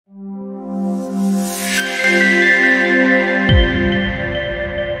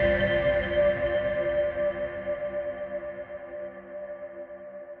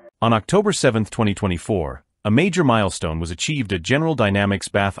On October 7, 2024, a major milestone was achieved at General Dynamics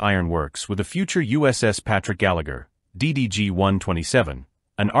Bath Iron Works with the future USS Patrick Gallagher, DDG-127,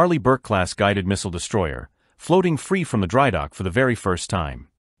 an Arleigh Burke-class guided missile destroyer, floating free from the drydock for the very first time.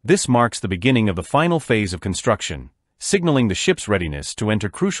 This marks the beginning of the final phase of construction, signaling the ship's readiness to enter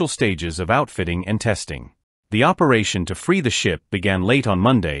crucial stages of outfitting and testing. The operation to free the ship began late on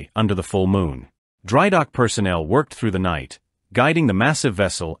Monday under the full moon. Drydock personnel worked through the night, guiding the massive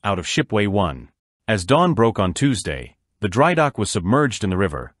vessel out of Shipway 1. As dawn broke on Tuesday, the drydock was submerged in the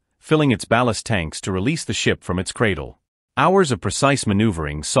river, filling its ballast tanks to release the ship from its cradle. Hours of precise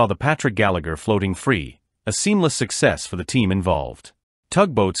maneuvering saw the Patrick Gallagher floating free, a seamless success for the team involved.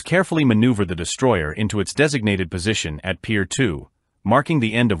 Tugboats carefully maneuvered the destroyer into its designated position at Pier 2, marking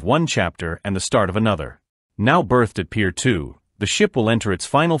the end of one chapter and the start of another. Now berthed at Pier 2, the ship will enter its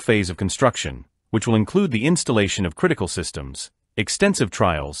final phase of construction, which will include the installation of critical systems, extensive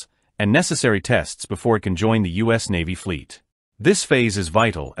trials, and necessary tests before it can join the U.S. Navy fleet. This phase is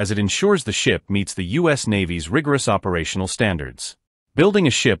vital as it ensures the ship meets the U.S. Navy's rigorous operational standards. Building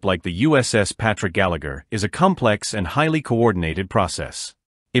a ship like the USS Patrick Gallagher is a complex and highly coordinated process.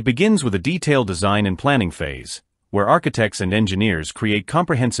 It begins with a detailed design and planning phase, where architects and engineers create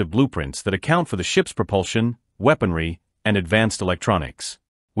comprehensive blueprints that account for the ship's propulsion, weaponry, and advanced electronics.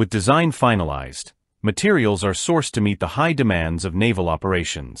 With design finalized, materials are sourced to meet the high demands of naval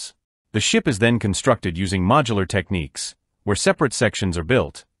operations. The ship is then constructed using modular techniques, where separate sections are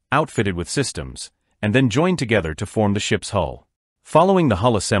built, outfitted with systems, and then joined together to form the ship's hull. Following the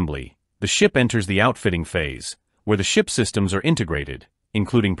hull assembly, the ship enters the outfitting phase, where the ship systems are integrated,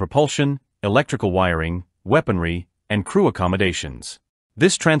 including propulsion, electrical wiring, weaponry, and crew accommodations.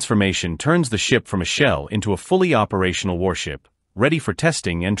 This transformation turns the ship from a shell into a fully operational warship, ready for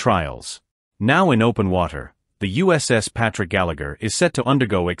testing and trials. Now in open water, the USS Patrick Gallagher is set to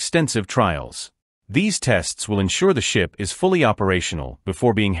undergo extensive trials. These tests will ensure the ship is fully operational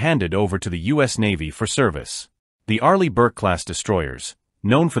before being handed over to the U.S. Navy for service. The Arleigh Burke-class destroyers,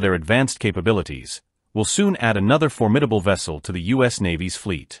 known for their advanced capabilities, will soon add another formidable vessel to the U.S. Navy's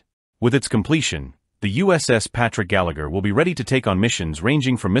fleet. With its completion, the USS Patrick Gallagher will be ready to take on missions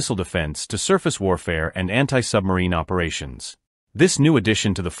ranging from missile defense to surface warfare and anti-submarine operations. This new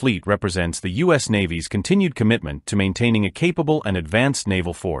addition to the fleet represents the U.S. Navy's continued commitment to maintaining a capable and advanced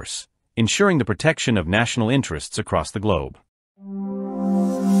naval force, ensuring the protection of national interests across the globe.